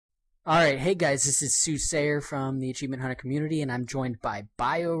Alright, hey guys, this is Soothsayer from the Achievement Hunter community, and I'm joined by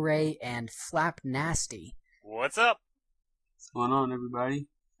BioHRay and FlapNasty. What's up? What's going on, everybody?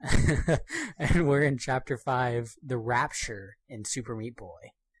 And we're in Chapter 5, The Rapture in Super Meat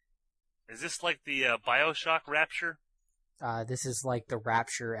Boy. Is this like the Bioshock Rapture? This is like the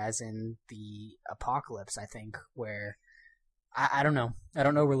Rapture as in the Apocalypse, I think, where... I don't know. I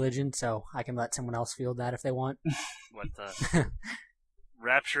don't know religion, so I can let someone else field that if they want. What the...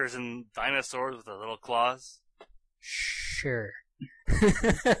 Raptures and dinosaurs with the little claws? Sure.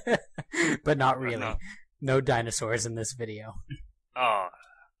 But not really. No. No dinosaurs in this video. Oh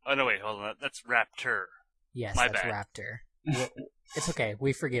no, wait, hold on. That's Raptor. Yes, My that's bad. Raptor. It's okay.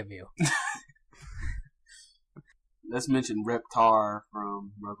 We forgive you. Let's mention Reptar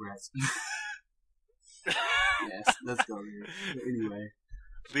from Rugrats. Yes, let's go there. Anyway.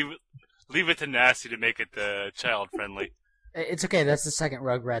 Leave it to Nasty to make it child friendly. It's okay. That's the second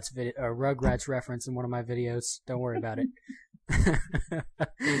Rugrats reference in one of my videos. Don't worry about it.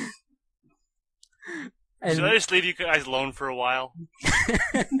 Should I just leave you guys alone for a while?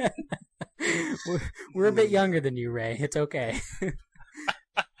 we're a bit younger than you, Ray. It's okay.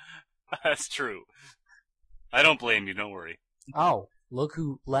 That's true. I don't blame you, don't worry. Oh, look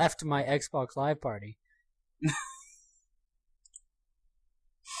who left my Xbox Live party.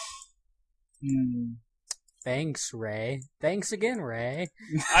 Thanks, Ray. Thanks again, Ray.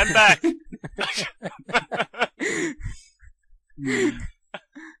 I'm back!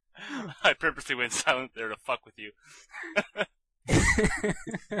 I purposely went silent there to fuck with you.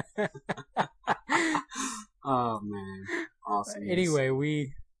 Oh, man. Awesome.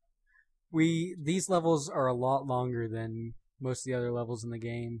 Anyway, these levels are a lot longer than most of the other levels in the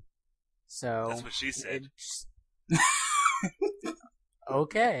game. So that's what she said.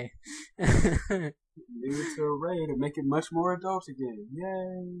 Okay. Leave it to Ray to make it much more adult again.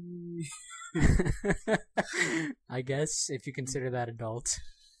 Yay! I guess, if you consider that adult.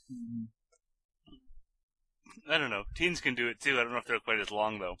 I don't know. Teens can do it too. I don't know if they're quite as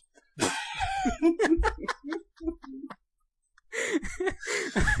long though.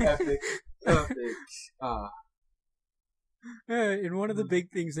 Epic. And one of the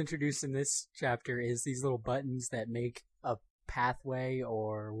big things introduced in this chapter is these little buttons that make a pathway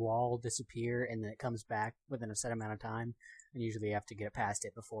or wall disappear, and then it comes back within a set amount of time. And usually you have to get past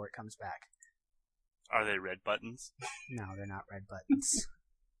it before it comes back. Are they red buttons? No, they're not red buttons.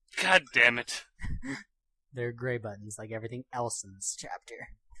 God damn it. They're gray buttons, like everything else in this chapter.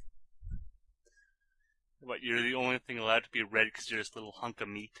 What, you're the only thing allowed to be red because you're this little hunk of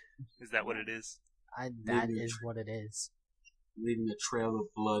meat? Is that what it is? That is what it is. Leaving a trail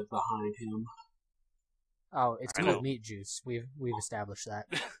of blood behind him. Oh, it's called meat juice. We've established that.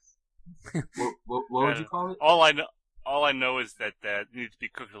 What would you call it? All I know is that it needs to be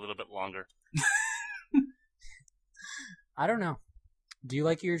cooked a little bit longer. I don't know. Do you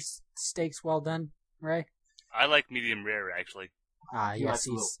like your steaks well done, Ray? I like medium rare, actually. Yes,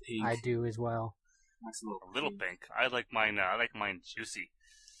 I do as well. Nice A little pink. I like mine juicy.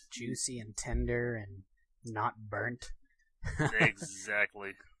 Juicy and tender and not burnt.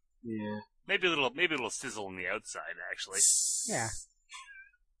 Exactly. Yeah. Maybe a little sizzle on the outside, actually. Yeah.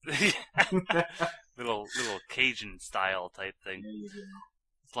 little Cajun style type thing. There you go.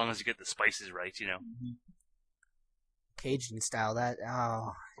 As long as you get the spices right, you know. Mm-hmm. Cajun style.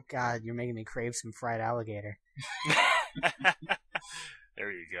 Oh God, you're making me crave some fried alligator.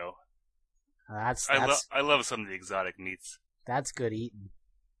 There you go. I love some of the exotic meats. That's good eating.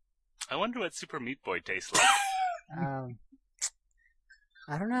 I wonder what Super Meat Boy tastes like.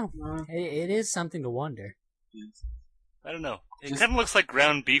 I don't know. It is something to wonder. I don't know. It kind of looks like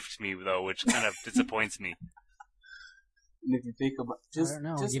ground beef to me, though, which kind of disappoints me. And if you think about, I don't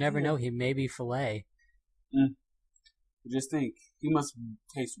know. You never know. He may be filet. Just think, he must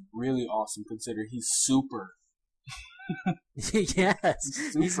taste really awesome. Consider he's super.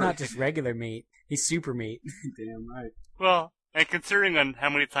 Yes, he's not just regular meat. He's super meat. Damn right. Well, and considering on how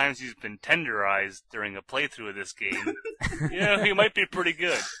many times he's been tenderized during a playthrough of this game, he might be pretty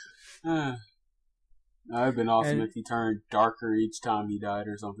good. It'd have been awesome if he turned darker each time he died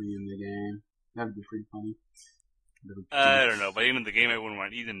or something in the game. That'd be pretty funny. I don't know, but even in the game I wouldn't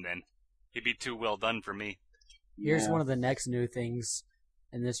want to eat him then. He'd be too well done for me. Here's one of the next new things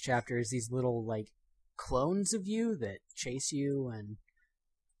in this chapter is these little, clones of you that chase you, and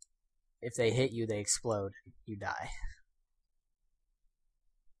if they hit you, they explode. You die.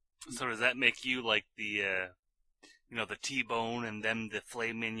 So does that make you like the T-bone and them the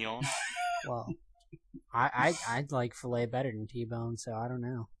filet mignon? Well, I'd like filet better than T-bone, so I don't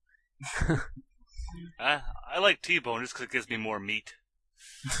know. I like T-bone just because it gives me more meat.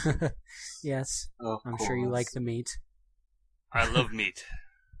 Yes, Of I'm sure you course. like the meat. I love meat,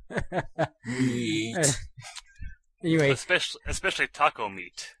 Meat. Anyway, especially taco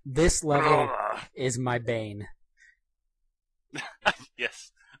meat. this level is my bane.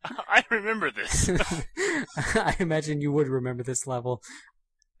 Yes, I remember this. I imagine you would remember this level.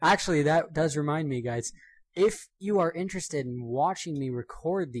 Actually, that does remind me, guys. If you are interested in watching me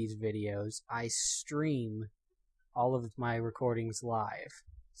record these videos, I stream all of my recordings live.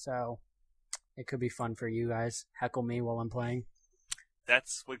 So, it could be fun for you guys. Heckle me while I'm playing.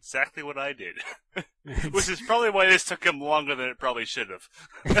 That's exactly what I did. Which is probably why this took him longer than it probably should have.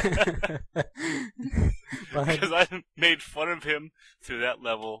 Because I made fun of him through that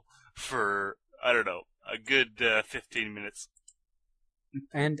level for, I don't know, a good 15 minutes.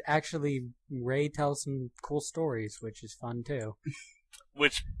 And actually, Ray tells some cool stories, which is fun too.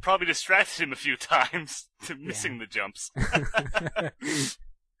 Which probably distracted him a few times to missing the jumps.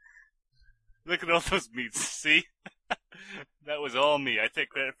 Look at all those meats, see? That was all me. I take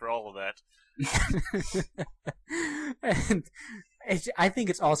credit for all of that. And I think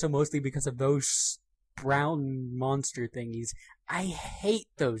it's also mostly because of those brown monster thingies. I hate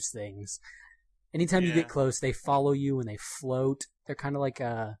those things. Anytime you get close, they follow you and they float. They're kind of like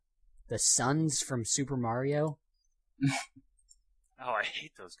the suns from Super Mario. Oh, I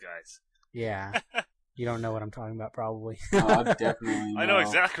hate those guys. Yeah. You don't know what I'm talking about, probably. I definitely know. I know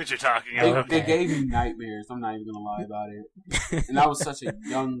exactly what you're talking about. They gave me nightmares. I'm not even gonna lie about it. And I was such a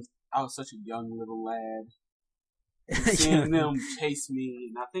young little lad. And seeing them chase me,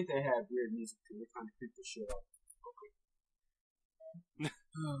 and I think they had weird music too. They kind of creeped the shit out. Okay.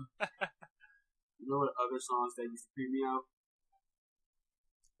 You know what other songs that used to creep me out?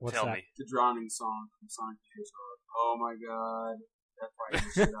 What's Tell that? me. The Drowning song from Sonic the Hedgehog. Oh my god. That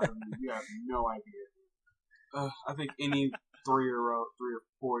frightened the shit out of me. You have no idea. I think any 3 or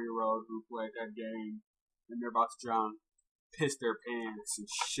 4-year-old who played that game and they're about to drown piss their pants and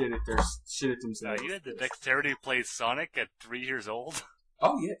shit at themselves. You had the dexterity to play Sonic at 3 years old?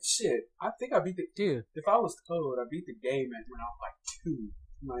 Oh yeah, shit. I think I beat the Dude. If I was told, I beat the game when I was like 2.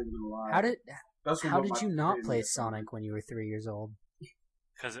 I'm not even gonna lie. How did you not play Sonic when you were 3 years old?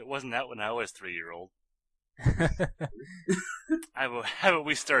 Because it wasn't that when I was 3-year-old. How about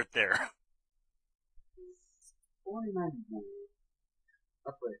we start there? 2091.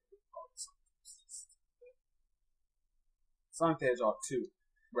 I played all the Sonic the Hedgehog 2,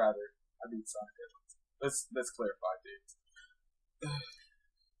 rather. I beat Sonic the Hedgehog 2. Let's clarify things.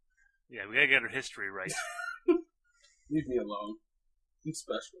 Yeah, we gotta get our history right. Leave me alone. I'm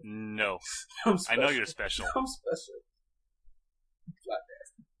special. No. I'm special. I know you're special. I'm special.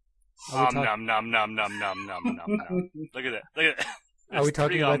 Nom nom nom nom nom nom nom nom. Look at that. Look at that. Are we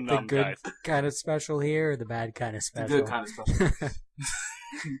talking about the good guys. kind of special here or the bad kind of special? The good kind of special.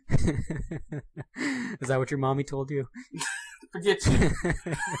 Is that what your mommy told you? Forget you.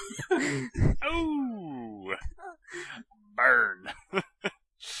 Ooh. Burn.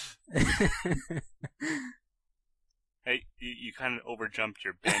 Hey, you kind of overjumped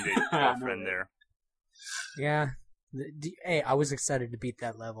your Band-Aid girlfriend there. Yeah. Hey, I was excited to beat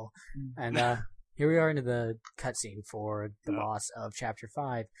that level. And here we are into the cutscene for the boss of Chapter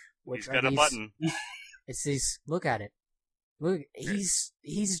 5. Which He's got a button. It's these... Look at it. Look, he's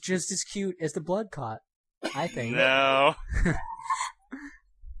just as cute as the blood clot, I think. No.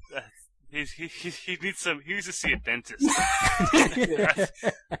 He needs to see a dentist.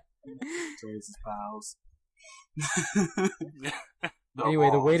 Toys his pals. Anyway,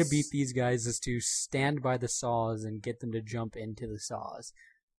 the way to beat these guys is to stand by the saws and get them to jump into the saws.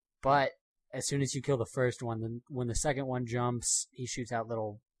 But as soon as you kill the first one, then when the second one jumps, he shoots out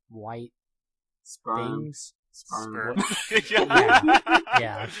little white things. Sperm.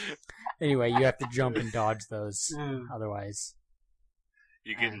 Yeah. Anyway, you have to jump and dodge those. Otherwise,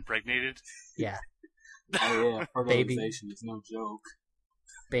 you get impregnated. Yeah. Oh yeah, fertilization is no joke.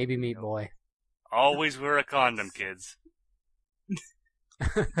 Baby meat boy. Always wear a condom, kids.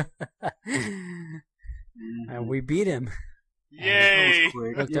 And we beat him. Yay!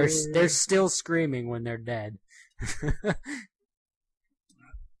 Look, they're still screaming when they're dead.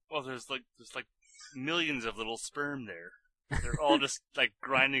 Well, there's like millions of little sperm there. They're all just like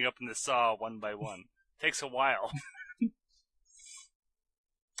grinding up in the saw one by one. Takes a while.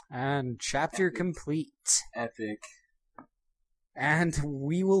 And chapter complete. Epic. And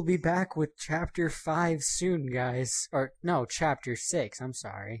we will be back with chapter 5 soon, guys. Or, no, chapter 6, I'm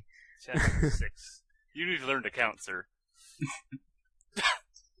sorry. Chapter 6. You need to learn to count, sir.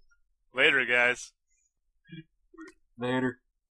 Later, guys. Later.